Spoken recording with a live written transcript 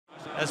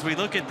as we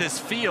look at this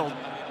field.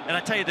 And I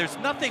tell you, there's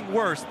nothing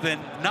worse than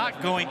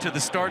not going to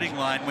the starting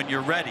line when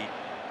you're ready.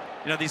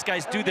 You know, these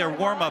guys do their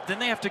warm-up, then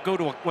they have to go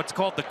to what's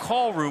called the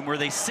call room, where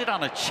they sit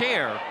on a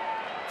chair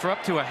for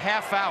up to a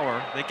half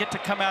hour. They get to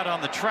come out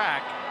on the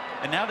track,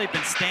 and now they've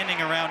been standing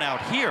around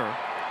out here.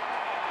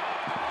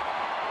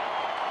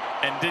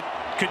 And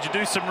could you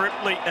do some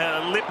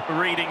lip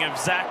reading of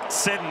Zach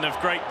Seddon of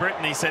Great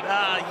Britain? He said,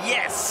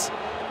 yes,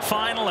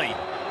 finally,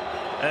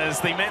 as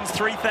the men's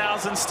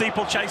 3,000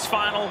 steeplechase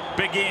final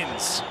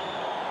begins.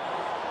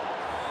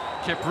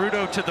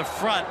 Kipruto to the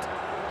front.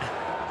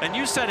 And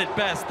you said it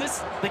best,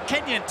 the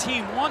Kenyan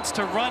team wants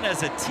to run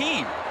as a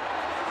team.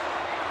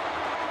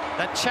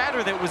 That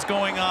chatter that was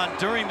going on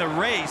during the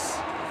race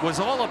was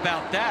all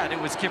about that. It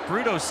was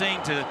Kipruto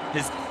saying to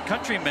his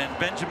countryman,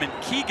 Benjamin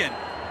Keegan,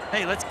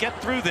 hey, let's get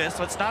through this.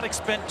 Let's not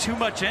expend too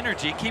much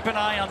energy. Keep an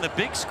eye on the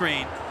big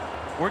screen.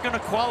 We're going to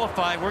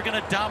qualify. We're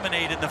going to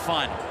dominate in the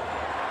final.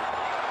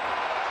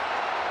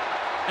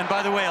 And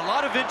by the way, a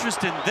lot of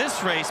interest in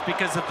this race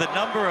because of the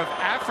number of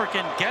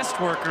African guest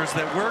workers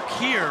that work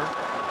here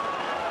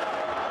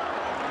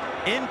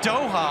in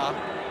Doha.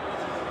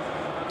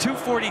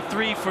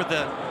 2:43 for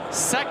the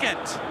second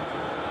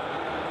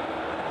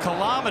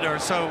kilometer.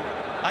 So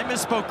I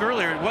misspoke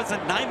earlier. It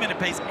wasn't 9-minute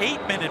pace,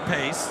 8-minute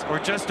pace, or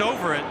just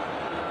over it.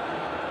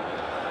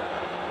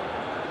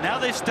 Now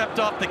they've stepped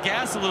off the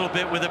gas a little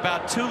bit with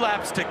about 2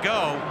 laps to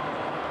go,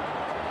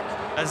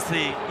 as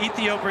the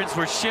Ethiopians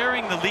were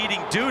sharing the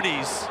leading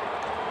duties.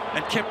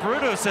 And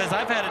Kipruto says,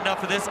 I've had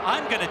enough of this.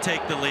 I'm going to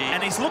take the lead.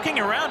 And he's looking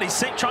around. He's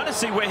trying to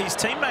see where his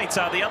teammates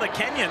are, the other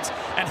Kenyans.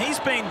 And he's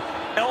been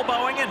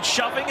elbowing and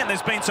shoving, and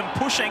there's been some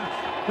pushing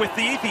with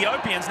the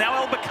Ethiopians. Now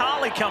El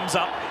Bakali comes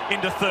up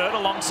into third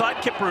alongside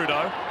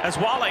Kipruto as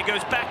Wale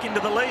goes back into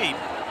the lead.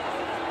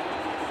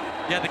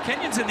 Yeah, the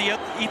Kenyans and the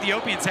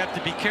Ethiopians have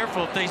to be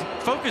careful. If they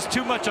focus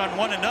too much on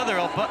one another,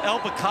 El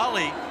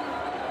Bakali,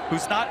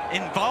 who's not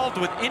involved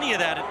with any of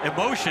that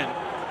emotion,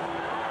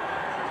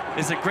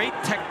 is a great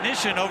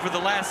technician over the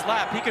last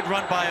lap. He could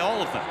run by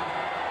all of them.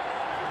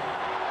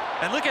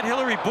 And look at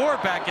Hillary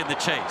Bohr back in the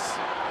chase.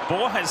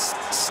 Bohr has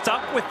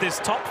stuck with this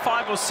top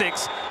 5 or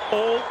 6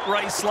 all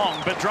race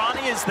long.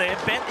 Badrani is there,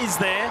 Bent is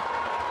there,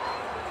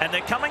 and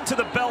they're coming to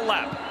the bell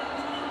lap.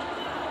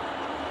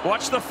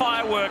 Watch the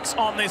fireworks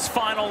on this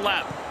final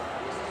lap.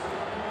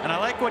 And I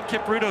like what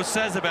Kipruto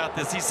says about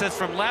this. He says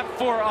from lap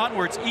 4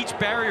 onwards, each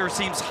barrier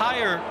seems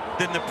higher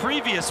than the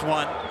previous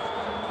one.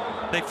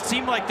 They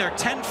seem like they're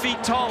 10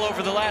 feet tall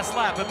over the last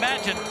lap.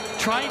 Imagine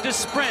trying to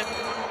sprint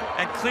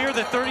and clear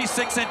the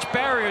 36-inch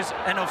barriers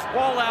in a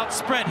all-out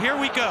sprint. Here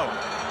we go.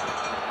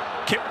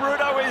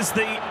 Kipruto is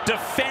the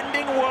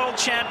defending world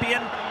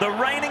champion, the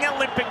reigning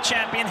Olympic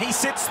champion. He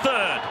sits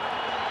third.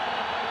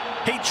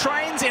 He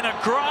trains in a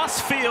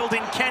grass field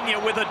in Kenya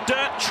with a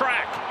dirt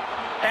track.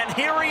 And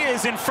here he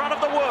is in front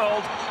of the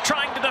world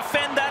trying to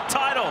defend that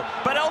title.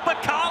 But El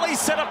Bakali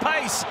set a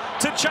pace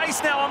to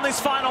chase now on this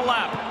final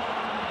lap.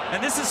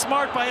 And this is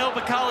smart by El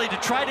Bakali to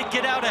try to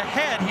get out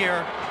ahead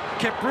here.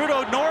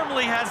 Kipruto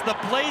normally has the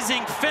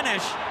blazing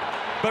finish,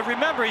 but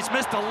remember, he's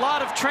missed a lot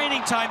of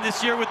training time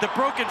this year with the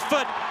broken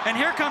foot. And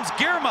here comes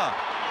Girma.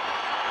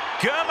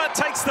 Girma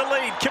takes the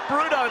lead.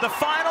 Kipruto, the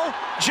final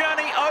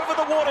journey over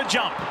the water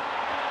jump.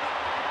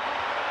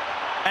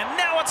 And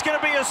now it's going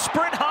to be a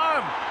sprint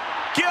home.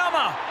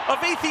 Girma of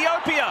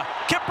Ethiopia,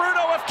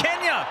 Kipruto of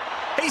Kenya.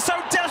 He so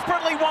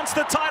desperately wants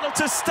the title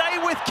to stay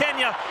with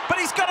Kenya, but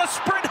he's got to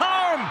sprint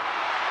home.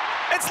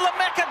 It's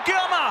Lamecha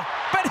Girma,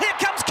 but here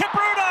comes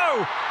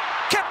Kipruto.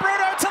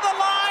 Kipruto to the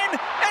line.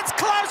 It's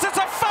close. It's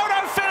a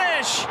photo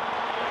finish.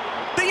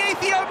 The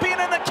Ethiopian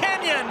and the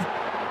Kenyan.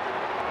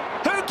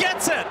 Who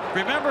gets it?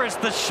 Remember, it's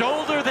the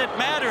shoulder that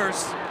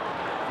matters.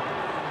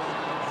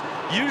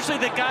 Usually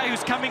the guy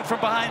who's coming from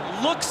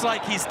behind looks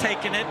like he's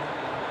taken it.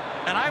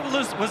 And I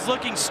was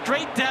looking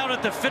straight down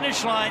at the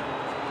finish line,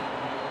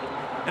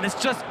 and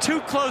it's just too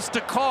close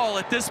to call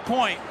at this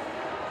point.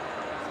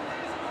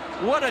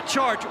 What a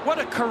charge, what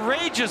a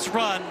courageous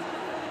run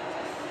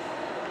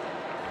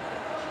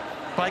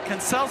by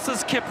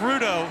Conseslus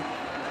Kipruto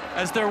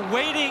as they're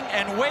waiting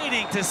and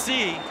waiting to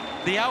see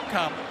the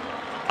outcome.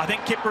 I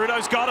think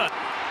Kipruto's got it.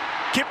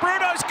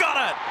 Kipruto's got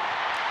it.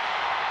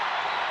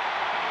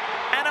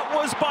 And it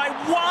was by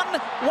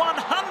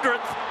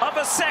 1/100th of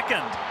a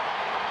second.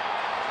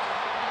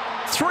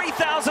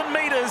 3,000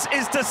 meters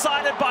is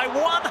decided by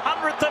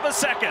 1/100th of a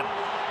second.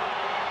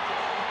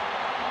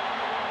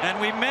 And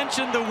we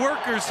mentioned the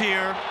workers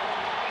here.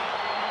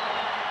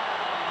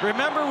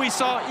 Remember, we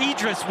saw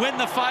Idris win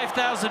the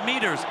 5,000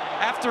 meters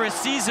after a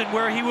season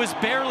where he was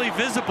barely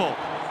visible.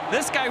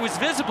 This guy was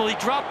visible. He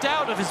dropped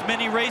out of as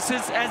many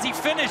races as he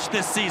finished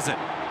this season.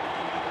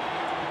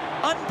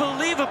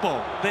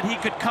 Unbelievable that he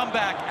could come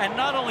back and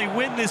not only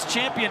win this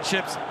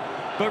championships,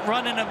 but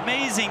run an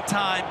amazing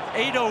time,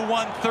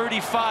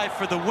 8:01:35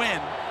 for the win.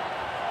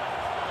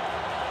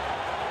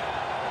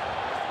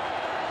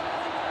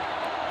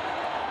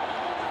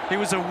 He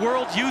was a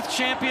world youth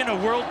champion, a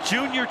world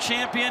junior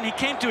champion. He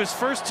came to his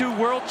first 2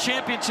 world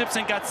championships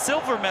and got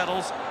silver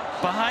medals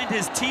behind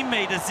his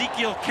teammate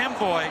Ezekiel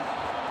Kemboy,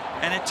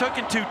 and it took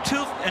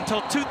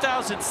until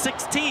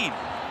 2016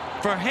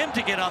 for him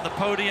to get on the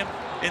podium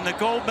in the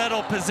gold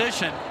medal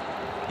position.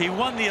 He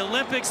won the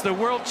Olympics, the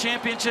World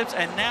Championships,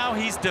 and now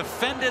he's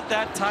defended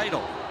that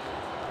title.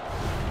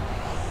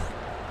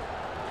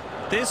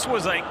 This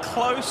was a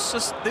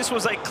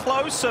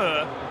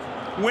closer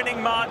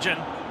winning margin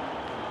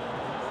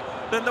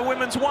than the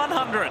women's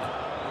 100.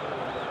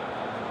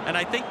 And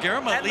I think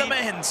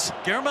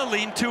Girma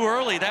leaned too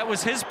early. That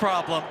was his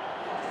problem.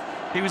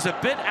 He was a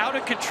bit out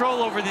of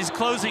control over these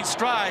closing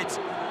strides,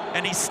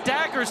 and he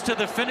staggers to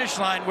the finish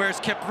line, whereas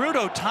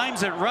Kipruto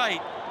times it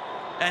right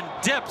and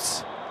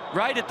dips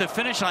right at the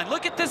finish line.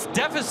 Look at this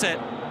deficit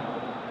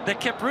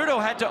that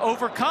Kipruto had to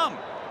overcome.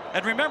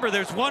 And remember,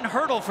 there's one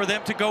hurdle for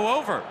them to go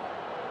over.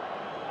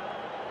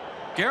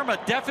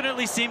 Girma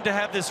definitely seemed to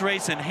have this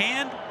race in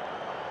hand.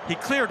 He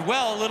cleared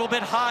well, a little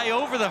bit high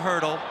over the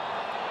hurdle,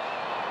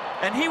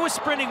 and he was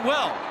sprinting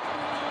well.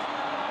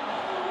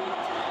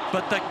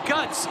 But the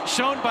guts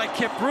shown by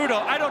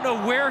Kipruto, I don't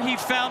know where he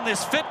found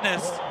this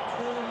fitness,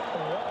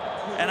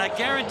 and I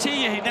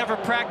guarantee you he never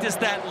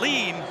practiced that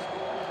lean.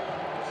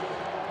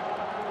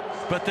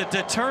 But the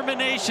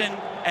determination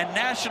and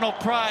national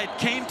pride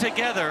came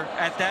together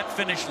at that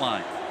finish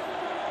line.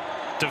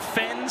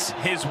 Defends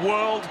his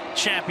world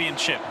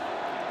championship.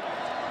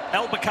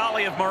 El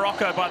Bakkali of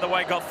Morocco, by the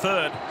way, got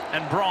third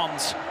and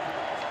bronze.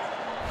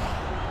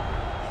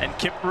 And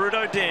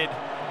Kipruto did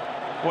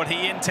what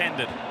he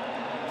intended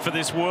for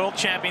this world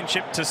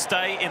championship to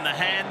stay in the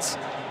hands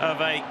of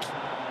a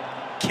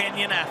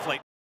Kenyan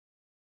athlete.